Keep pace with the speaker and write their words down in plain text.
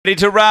Ready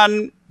to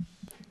run.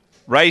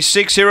 Race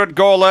 6 here at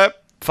Gawler.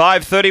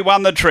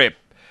 5:31 the trip.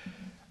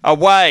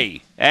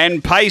 Away.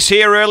 And pace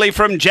here early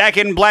from Jack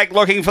in Black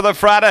looking for the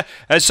front.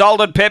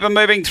 Assaulted Pepper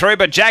moving through,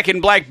 but Jack in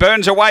Black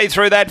burns away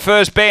through that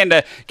first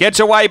bend. Gets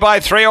away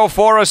by 3 or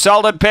 4,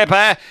 Assaulted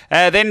Pepper.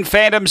 Then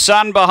Phantom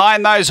Sun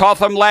behind those.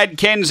 Hotham Lad,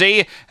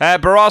 Kenzie.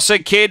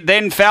 Barossa Kid,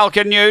 then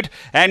Falcon Newt.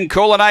 And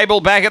Cool and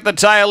Able back at the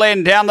tail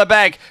end. Down the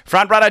back.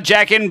 Front runner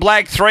Jack in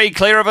Black, 3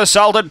 clear of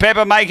Assaulted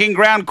Pepper, making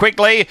ground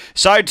quickly.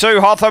 So too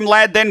Hotham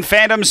Lad, then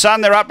Phantom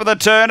Sun. They're up with the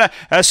turn.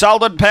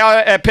 Assaulted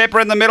Pepper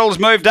in the middle's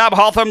moved up.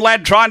 Hotham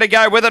Lad trying to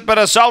go with it, but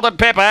Assaulted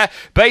Pepper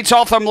beats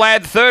Hotham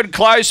Lad. Third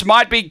close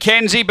might be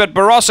Kenzie, but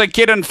Barossa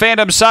Kid and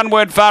Phantom Sun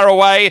weren't far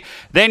away.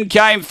 Then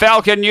came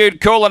Falcon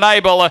Newt, Cool and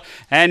Able,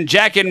 and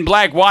Jack in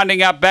Black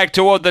winding up back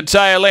toward the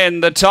tail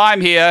end. The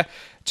time here,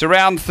 it's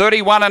around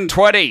 31 and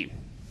 20.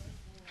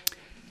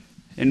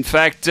 In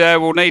fact,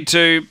 we'll need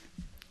to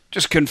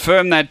just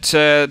confirm that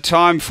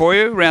time for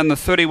you. Around the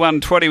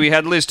 31:20 we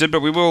had listed, but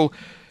we will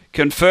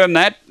confirm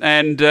that.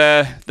 And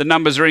the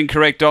numbers are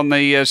incorrect on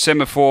the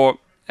semaphore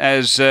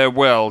as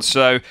well.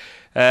 So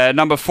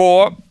number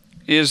 4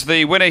 is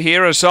the winner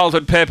here,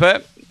 Assaulted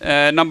Pepper.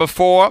 Number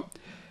 4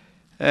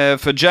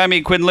 for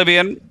Jamie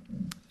Quinlivian,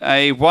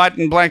 a white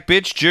and black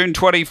bitch, June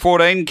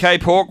 2014,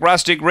 Cape Hawk,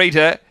 Rustic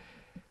Rita.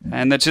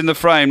 And that's in the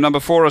frame. Number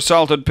 4,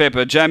 Assaulted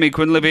Pepper. Jamie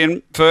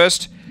Quinlivian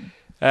first.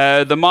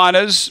 The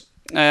minors,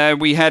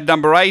 we had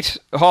number 8,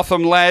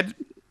 Hotham Lad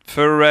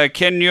for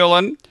Ken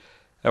Newland.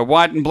 A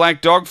white and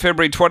black dog,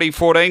 February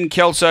 2014,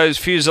 Kelso's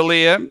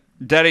Fusilier,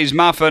 Daddy's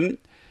Muffin.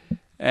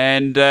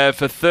 And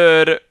for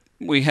third,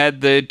 we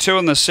had the 2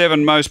 and the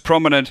 7 most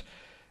prominent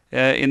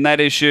in that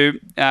issue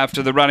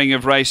after the running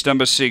of race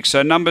number 6.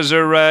 So numbers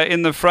are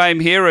in the frame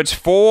here. It's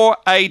 4,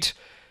 8,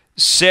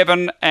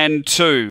 7 and 2.